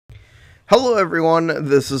Hello everyone,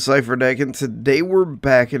 this is Cipher, and today we're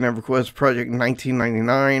back in Everquest Project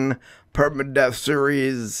 1999 Permadeath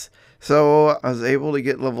series. So I was able to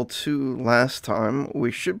get level 2 last time.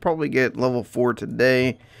 We should probably get level 4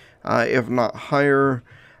 today, if not higher.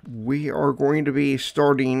 We are going to be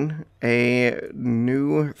starting a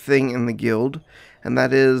new thing in the guild, and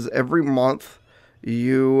that is every month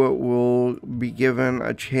you will be given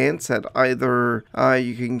a chance at either,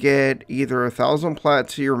 you can get either 1,000 plat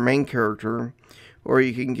to your main character, or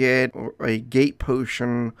you can get a gate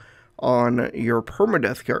potion on your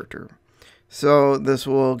permadeath character. So this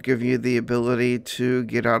will give you the ability to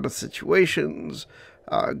get out of situations,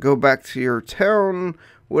 go back to your town,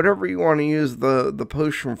 whatever you want to use the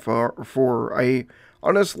potion for. I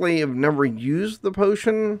honestly have never used the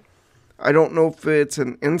potion. I don't know if it's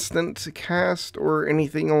an instant cast or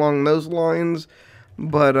anything along those lines,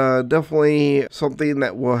 but definitely something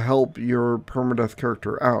that will help your permadeath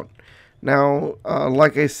character out. Now,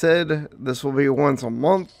 like I said, this will be once a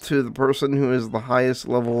month to the person who is the highest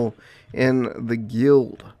level in the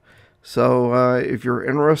guild. So if you're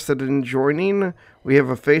interested in joining, we have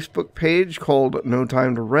a Facebook page called No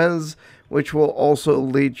Time to Res, which will also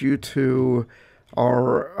lead you to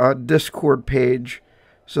our Discord page,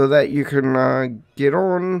 so that you can get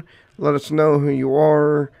on, let us know who you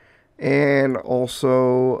are, and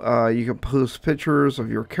also you can post pictures of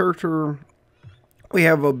your character. We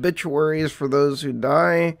have obituaries for those who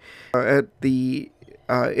die at the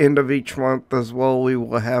end of each month as well. We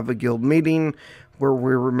will have a guild meeting where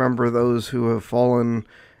we remember those who have fallen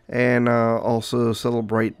and also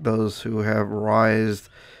celebrate those who have rised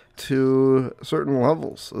to certain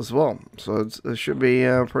levels as well. So it should be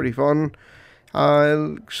pretty fun.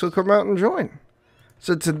 So come out and join.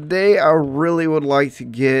 So today I really would like to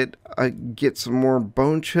get some more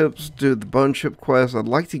bone chips, do the bone chip quest. I'd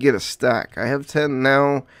like to get a stack. I have 10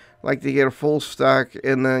 now. I'd like to get a full stack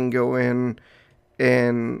and then go in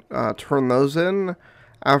and turn those in.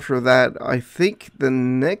 After that, I think the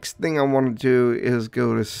next thing I want to do is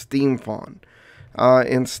go to Steam Font.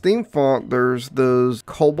 In Steam Font, there's those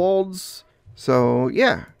kobolds. So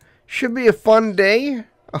yeah, should be a fun day.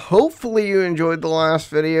 Hopefully you enjoyed the last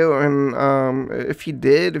video, and if you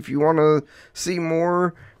did, if you want to see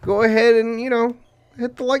more, go ahead and,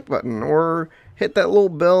 hit the like button, or hit that little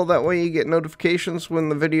bell. That way you get notifications when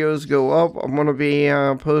the videos go up. I'm going to be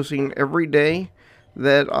posting every day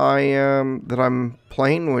that I'm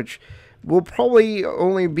playing, which will probably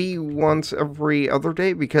only be once every other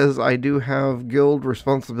day, because I do have guild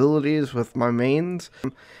responsibilities with my mains.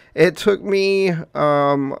 It took me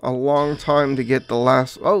a long time to get the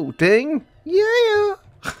last... Oh, dang! Yeah!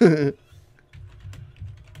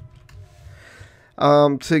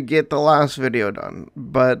 To get the last video done.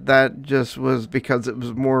 But that just was because it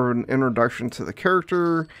was more of an introduction to the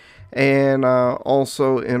character, and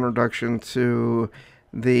also introduction to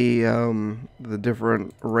the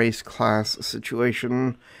different race class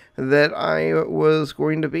situation that I was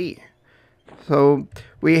going to be. So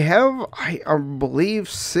we have, I believe,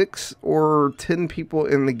 6 or 10 people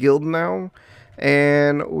in the guild now,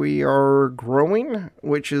 and we are growing,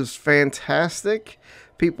 which is fantastic.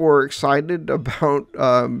 People are excited about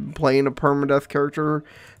playing a permadeath character.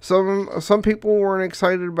 Some people weren't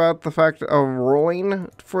excited about the fact of rolling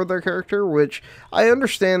for their character, which I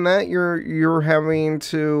understand that you're having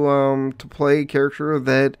to play a character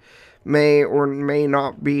that may or may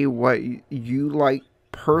not be what you like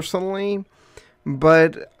personally.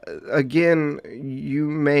 But again, you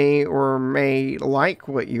may or may like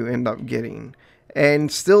what you end up getting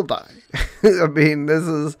and still die. I mean, this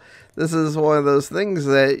is one of those things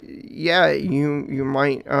that, yeah, you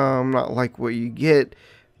might not like what you get,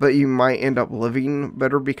 but you might end up living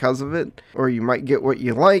better because of it, or you might get what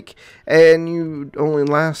you like and you only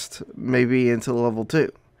last maybe until level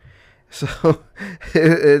 2. So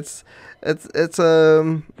it's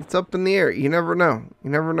up in the air. You never know. You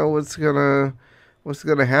never know what's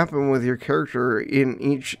gonna happen with your character in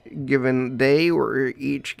each given day or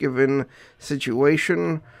each given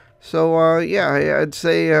situation. So yeah, I'd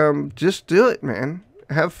say just do it, man.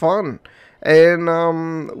 Have fun.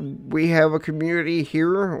 And we have a community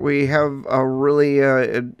here. We have a really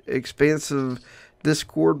expansive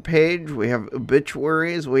Discord page. We have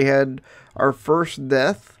obituaries. We had our first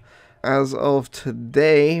death as of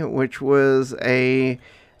today, which was a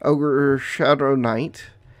Ogre Shadow Knight.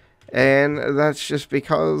 And that's just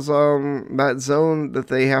because that zone that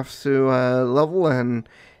they have to level in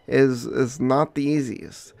is not the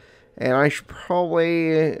easiest. And I should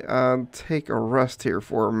probably take a rest here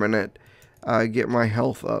for a minute, get my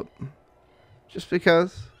health up. Just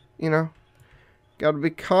because, gotta be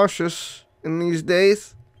cautious in these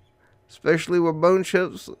days. especially with bone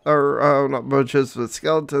chips, or not bone chips, but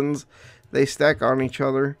skeletons. They stack on each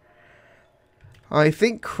other. I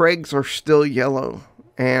think Craig's are still yellow,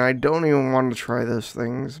 and I don't even want to try those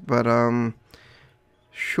things, but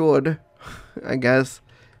should, I guess.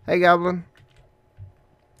 Hey, Goblin.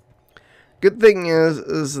 Good thing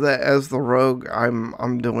is that as the rogue,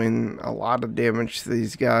 I'm doing a lot of damage to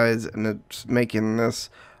these guys, and it's making this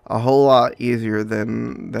a whole lot easier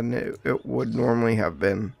than it would normally have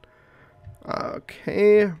been.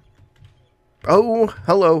 Okay. Oh,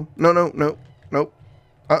 hello. No, no, no, nope.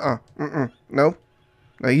 No.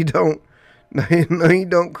 No, you don't. No, you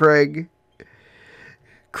don't, Craig.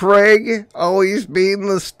 Craig always being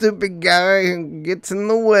the stupid guy who gets in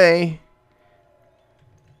the way.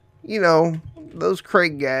 You know, those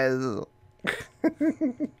Craig guys.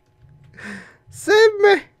 Save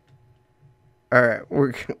me. Alright,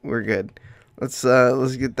 we're good. Let's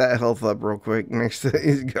get that health up real quick next to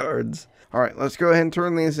these guards. Alright, let's go ahead and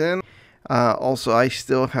turn these in. Also, I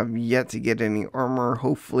still have yet to get any armor.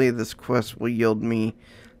 Hopefully this quest will yield me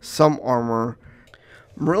some armor.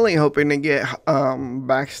 I'm really hoping to get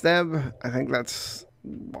backstab. I think that's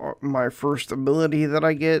my first ability that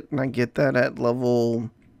I get, and I get that at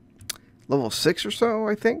level 6 or so,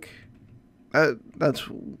 I think. I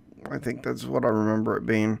think that's what I remember it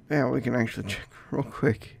being. Yeah, we can actually check real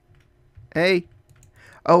quick. Hey.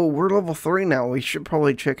 Oh, we're level 3 now. We should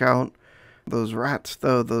probably check out those rats,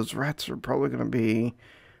 though. Those rats are probably going to be...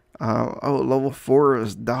 oh, level 4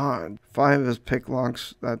 is dodge. 5 is pick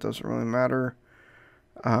locks. That doesn't really matter.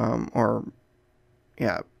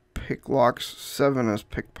 Yeah, pick locks. 7 is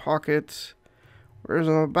pickpockets. Where's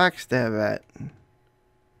my backstab at?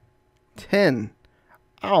 10.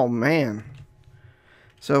 Oh, man.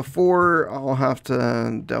 So 4, I'll have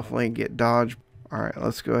to definitely get dodge. Alright,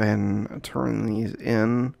 let's go ahead and turn these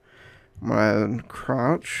in. I'm going to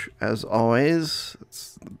crouch, as always.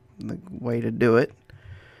 That's the way to do it.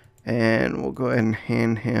 And we'll go ahead and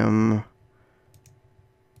hand him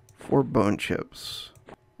 4 bone chips.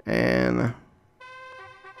 And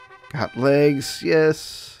got legs,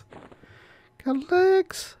 yes. Got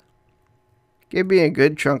legs. Give me a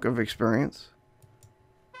good chunk of experience.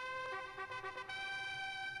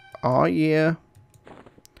 Oh yeah.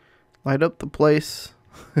 Light up the place.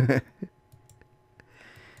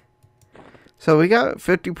 So we got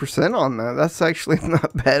 50% on that. That's actually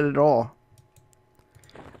not bad at all.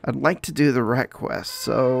 I'd like to do the rat quest,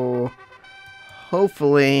 so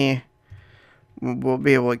hopefully we'll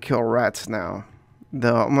be able to kill rats now.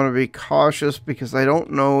 Though I'm going to be cautious because I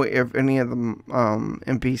don't know if any of the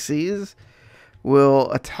NPCs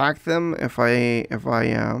will attack them if I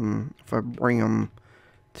bring them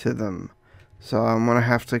to them. So I'm going to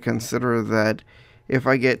have to consider that if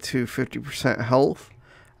I get to 50% health,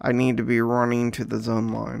 I need to be running to the zone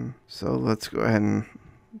line. So let's go ahead and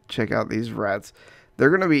check out these rats. They're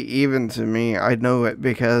going to be even to me. I know it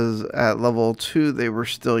because at level 2 they were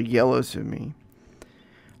still yellow to me.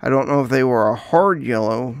 I don't know if they were a hard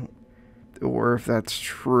yellow or if that's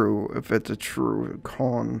true, if it's a true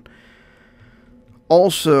con.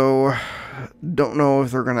 Also, don't know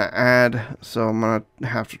if they're going to add, so I'm going to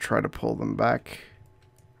have to try to pull them back.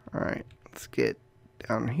 Alright, let's get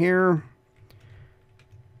down here.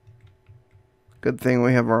 Good thing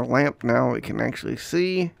we have our lamp now, we can actually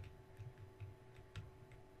see.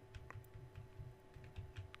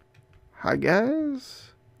 Hi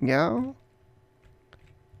guys. Yeah.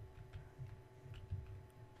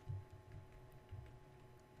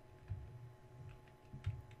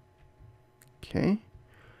 Okay.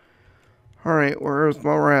 Alright, where's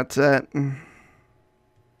my rats at?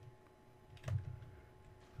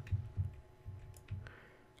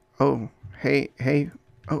 Oh, hey.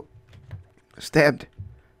 Oh, stabbed.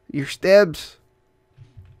 Your stabs.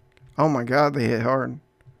 Oh my god, they hit hard.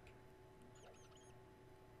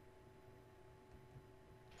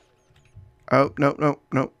 Oh, no.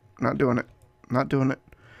 Not doing it. Not doing it.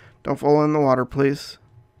 Don't fall in the water, please.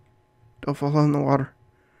 Don't fall in the water.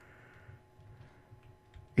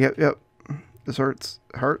 Yep. This hurts.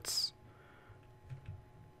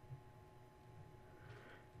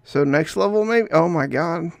 So next level maybe? Oh my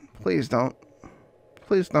god. Please don't.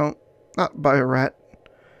 Please don't. Not by a rat.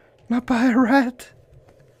 Not by a rat.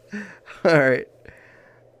 Alright.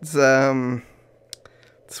 Let's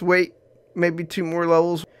wait maybe 2 more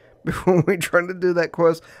levels before we try to do that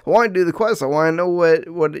quest. I want to do the quest. I want to know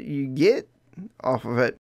what you get off of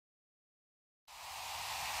it.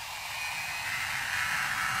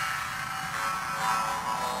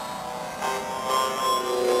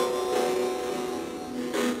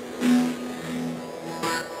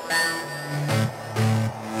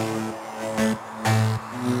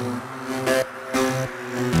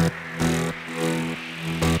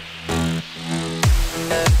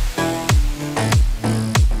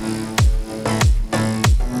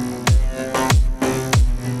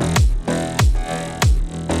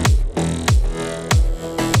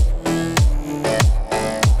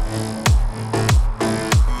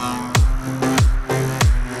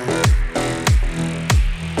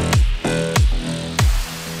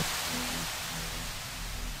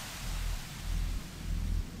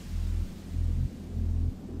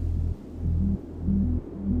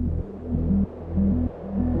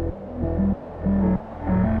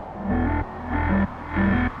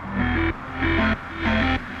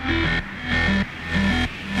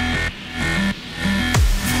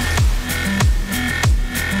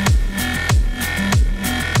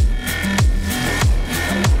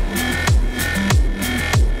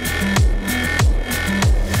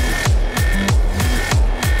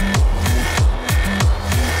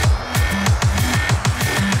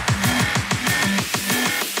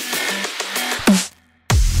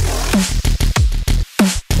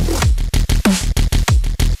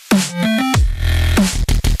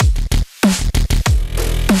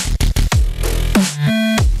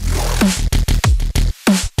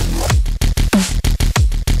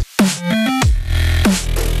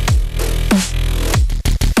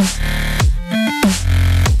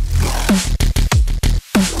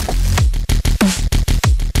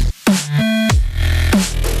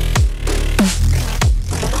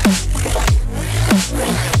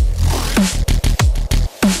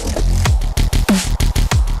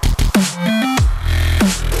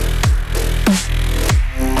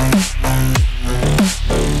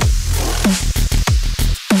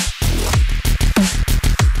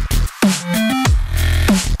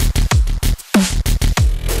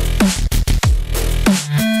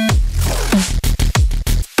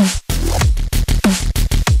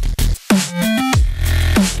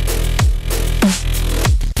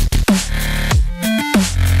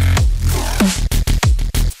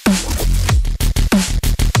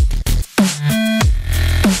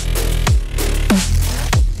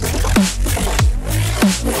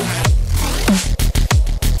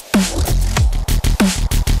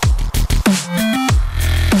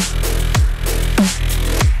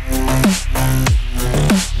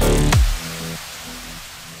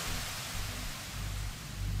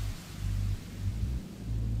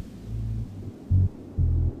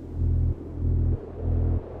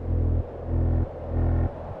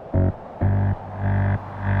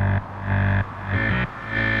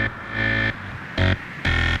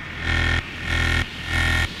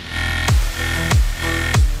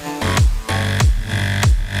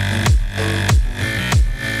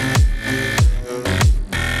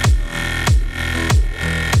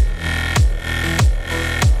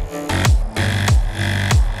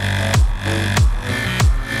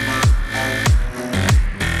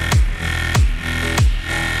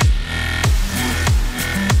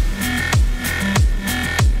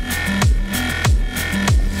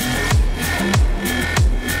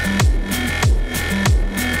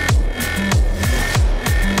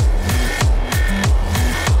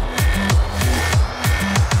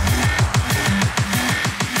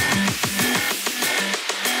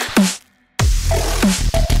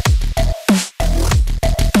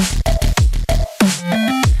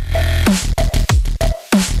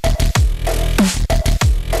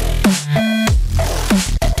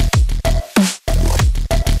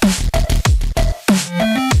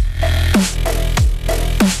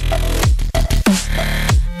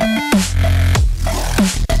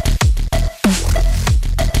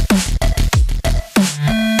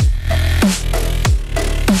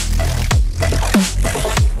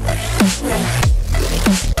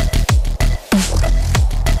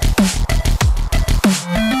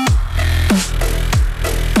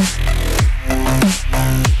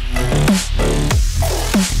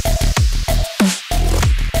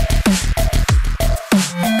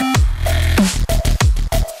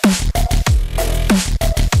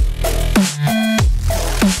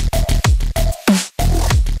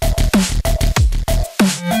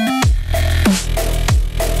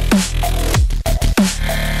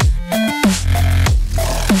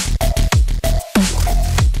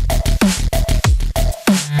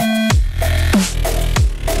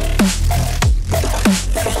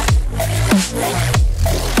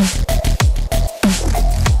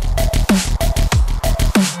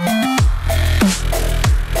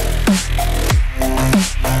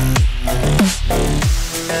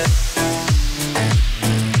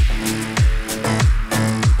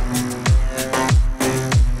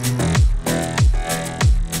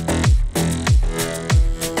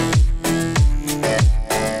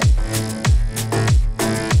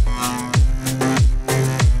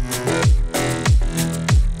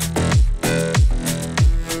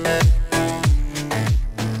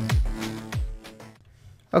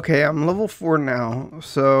 Okay, I'm level 4 now,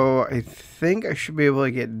 so I think I should be able to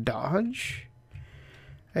get dodge.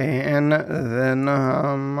 And then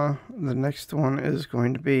the next one is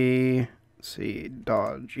going to be, let's see,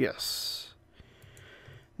 dodge, yes.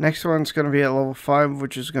 Next one's going to be at level 5,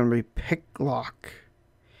 which is going to be picklock.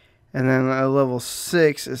 And then at level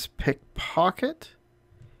 6 is pickpocket.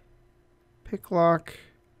 Picklock.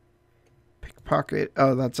 Pickpocket.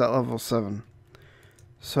 Oh, that's at level 7.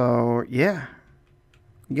 So, yeah.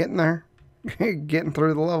 Getting there. Getting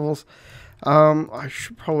through the levels. I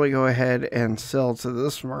should probably go ahead and sell to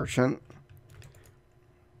this merchant.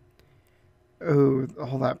 Oh,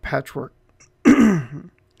 all that patchwork.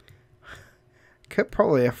 Could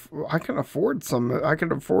probably, I can afford some. I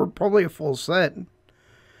can afford probably a full set.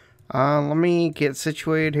 Let me get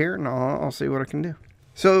situated here, and I'll see what I can do.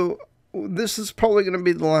 So this is probably going to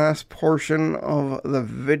be the last portion of the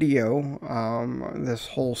video. This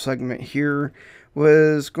whole segment here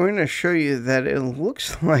was going to show you that it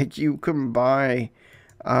looks like you can buy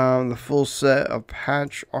the full set of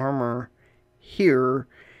patch armor here,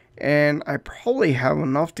 and I probably have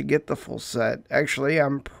enough to get the full set. Actually,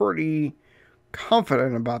 I'm pretty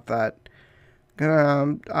confident about that.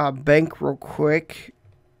 Gonna bank real quick,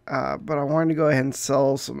 but I wanted to go ahead and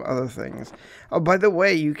sell some other things. Oh, by the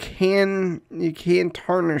way, you can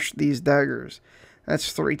tarnish these daggers.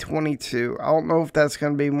 That's 322. I don't know if that's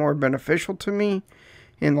going to be more beneficial to me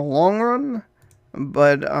in the long run,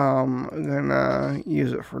 but I'm going to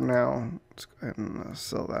use it for now. Let's go ahead and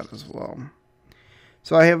sell that as well.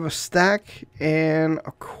 So I have a stack and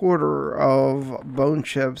a quarter of bone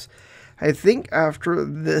chips. I think after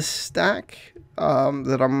this stack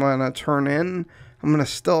that I'm going to turn in, I'm going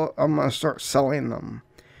to start selling them,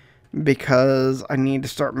 because I need to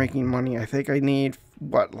start making money. I think I need,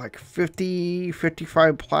 what, like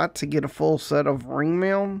 55 plat to get a full set of ring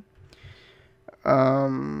mail.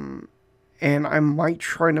 And I might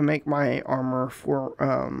try to make my armor for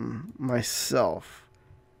myself,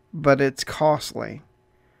 but it's costly.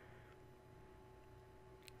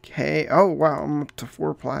 Okay, oh wow, I'm up to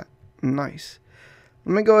 4 plat. Nice.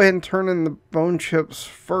 Let me go ahead and turn in the bone chips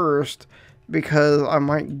first, because I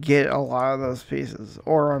might get a lot of those pieces,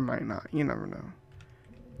 or I might not. You never know.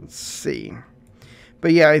 Let's see.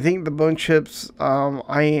 But yeah, I think the bone chips,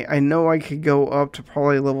 I know I could go up to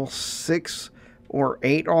probably level 6 or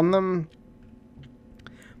 8 on them,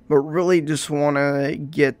 but really just want to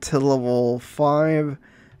get to level 5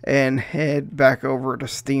 and head back over to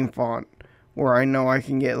Steam Font, where I know I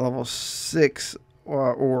can get level 6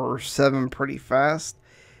 or 7 pretty fast.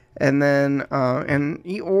 And then,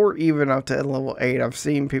 or even up to level 8. I've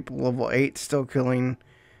seen people level 8 still killing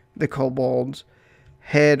the kobolds.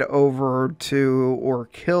 Head over to, or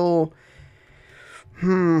kill,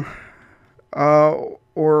 or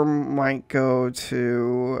might go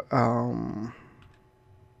to,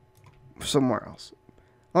 somewhere else.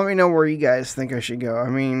 Let me know where you guys think I should go. I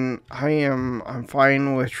mean, I'm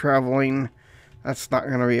fine with traveling. That's not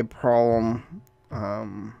going to be a problem.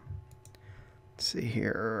 Let's see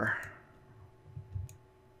here.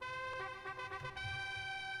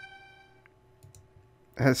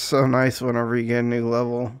 It's so nice whenever you get a new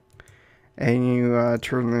level and you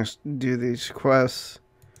do these quests.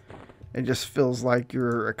 It just feels like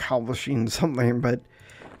you're accomplishing something. But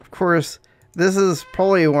of course, this is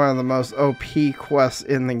probably one of the most OP quests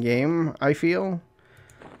in the game, I feel.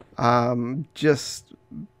 Just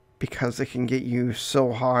because it can get you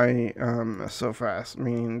so high so fast. I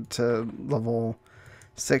mean, to level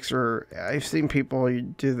 6, or I've seen people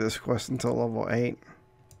do this quest until level 8.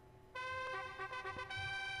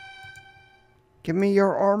 Give me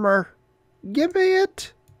your armor. Give me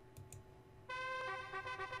it.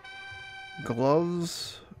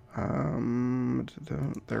 Gloves.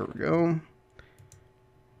 There we go.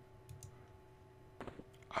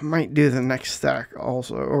 I might do the next stack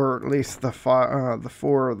also, or at least the 4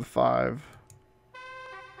 or the 5.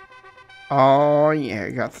 Oh yeah, I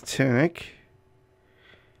got the tunic.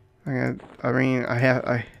 Do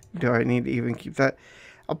I need to even keep that?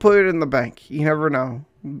 I'll put it in the bank. You never know.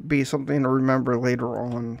 Be something to remember later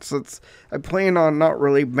on. Since I plan on not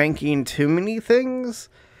really banking too many things.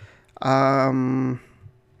 Yeah,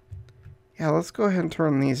 let's go ahead and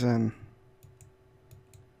turn these in.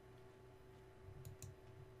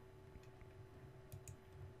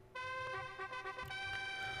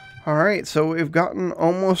 Alright, so we've gotten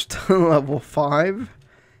almost to level 5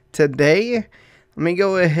 today. Let me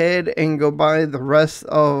go ahead and go buy the rest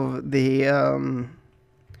of the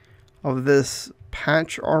of this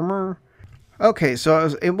patch armor. Okay, so I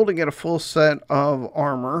was able to get a full set of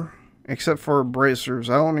armor, except for bracers.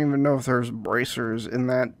 I don't even know if there's bracers in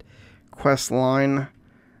that quest line.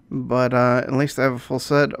 But at least I have a full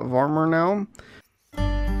set of armor now.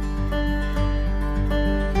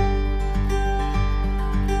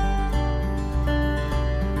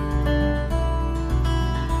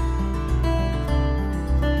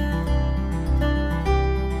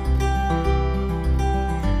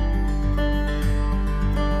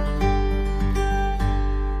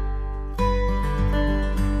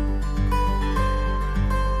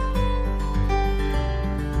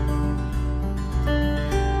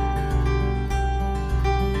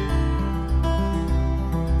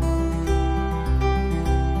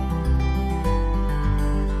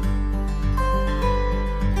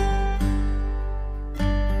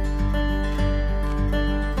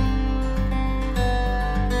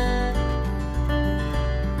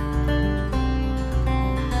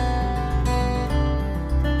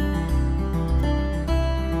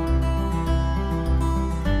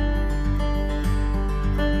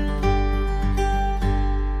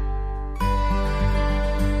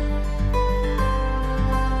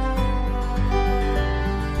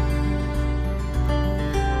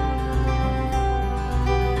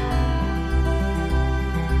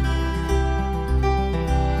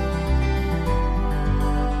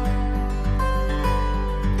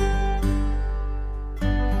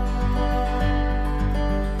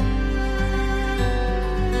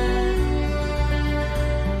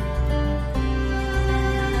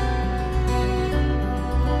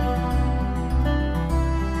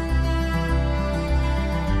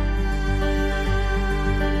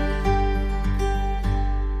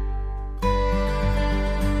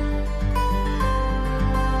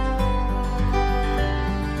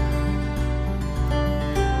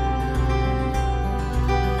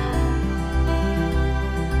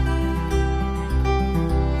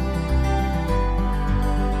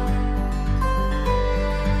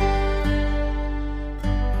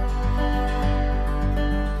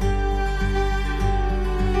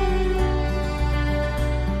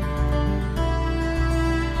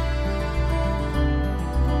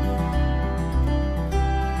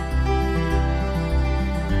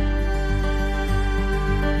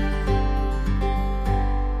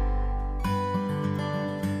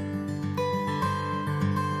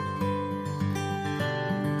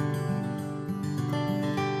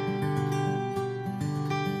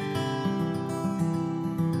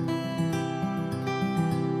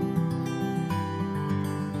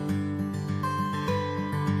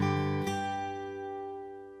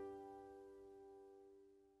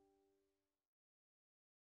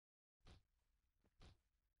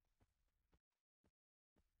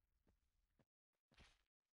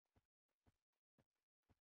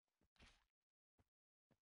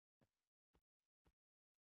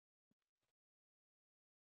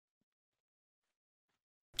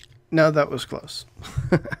 No, that was close.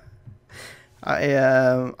 I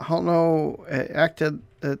don't know.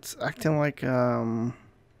 It's acting like I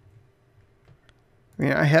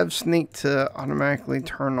mean, I have sneak to automatically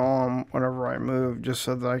turn on whenever I move, just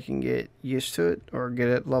so that I can get used to it or get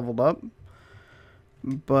it leveled up.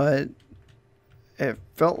 But it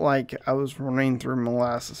felt like I was running through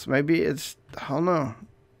molasses. Maybe it's, I don't know.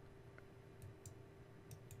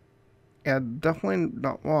 Yeah, definitely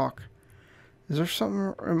not walk. Is there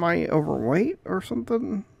something, am I overweight or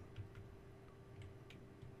something?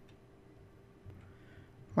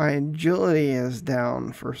 My agility is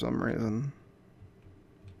down for some reason.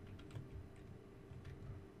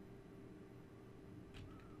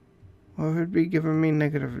 What would be giving me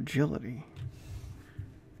negative agility?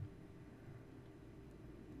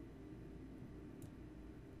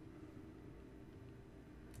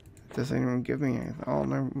 It doesn't even give me anything. I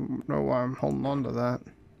don't know why I'm holding on to that.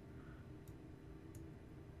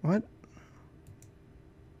 What?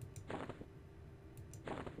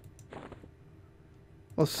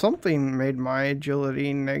 Well, something made my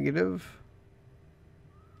agility negative.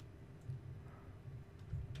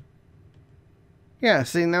 Yeah,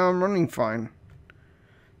 see, now I'm running fine.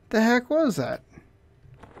 The heck was that?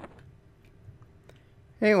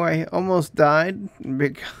 Anyway, almost died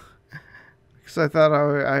because I thought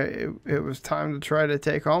it was time to try to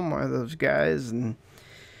take on one of those guys, and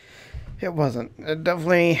it wasn't. It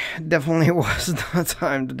definitely was not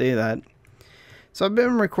time to do that. So I've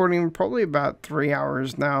been recording probably about 3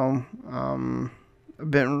 hours now.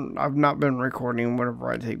 I've not been recording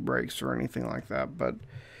whenever I take breaks or anything like that, but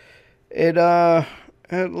it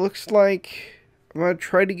looks like I'm gonna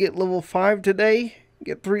try to get level 5 today.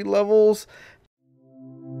 Get 3 levels.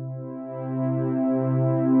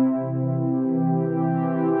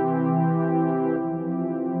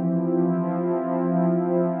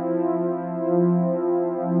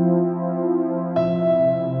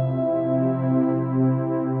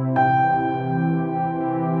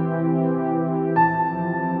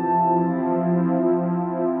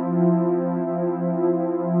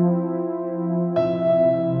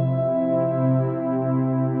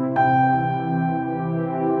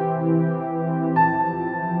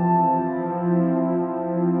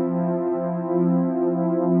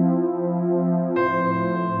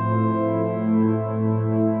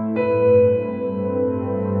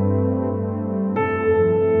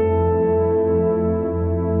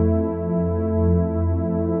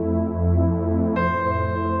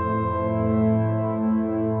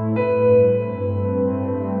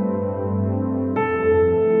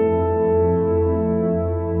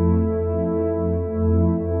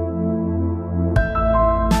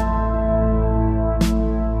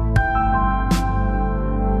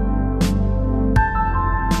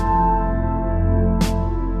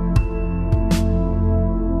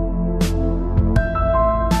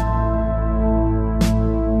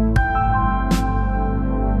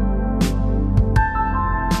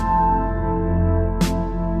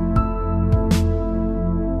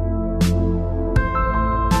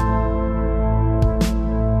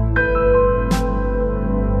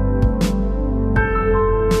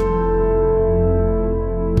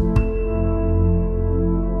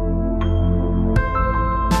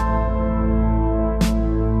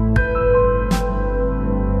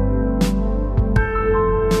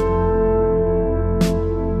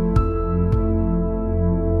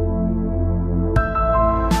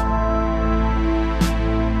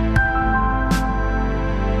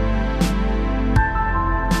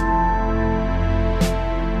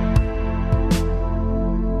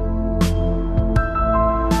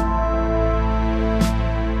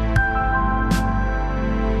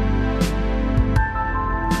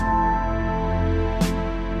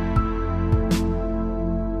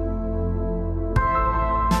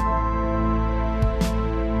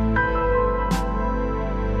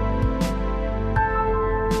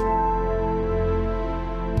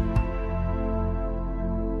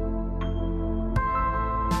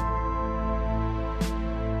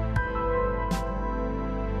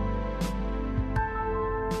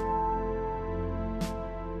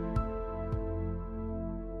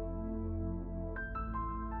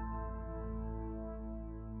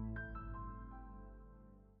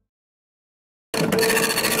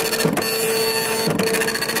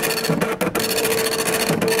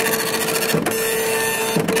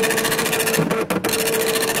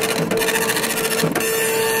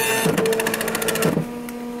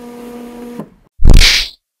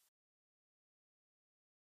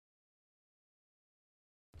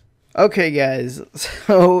 Okay, guys,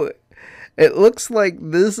 so it looks like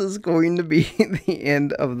this is going to be the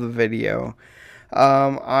end of the video.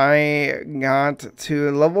 I got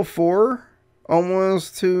to level 4,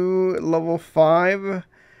 almost to level 5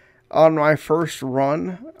 on my first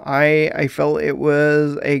run. I felt it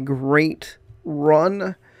was a great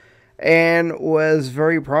run and was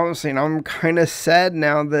very promising. I'm kind of sad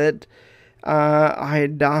now that I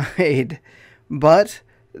died, but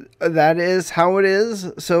that is how it is.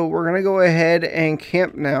 So we're going to go ahead and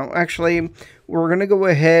camp now. Actually, we're going to go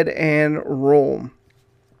ahead and roll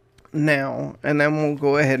now, and then we'll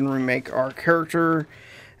go ahead and remake our character.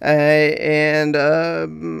 And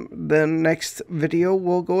the next video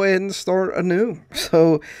we'll go ahead and start anew.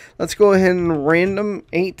 So let's go ahead and random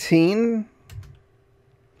 18.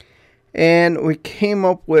 And we came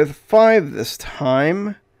up with 5 this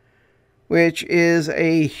time, which is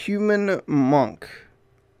a human monk.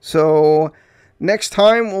 So next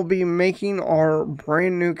time we'll be making our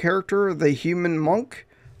brand new character, the human monk.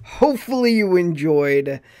 Hopefully you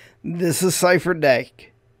enjoyed. This is Cipher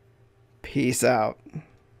Deck. Peace out.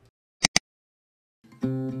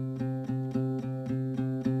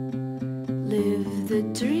 Live the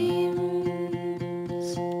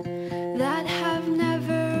dreams that have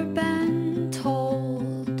never been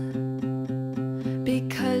told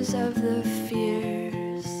because of the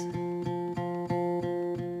fears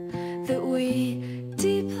that we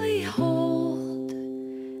deeply hold.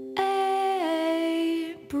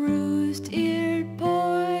 A bruised ear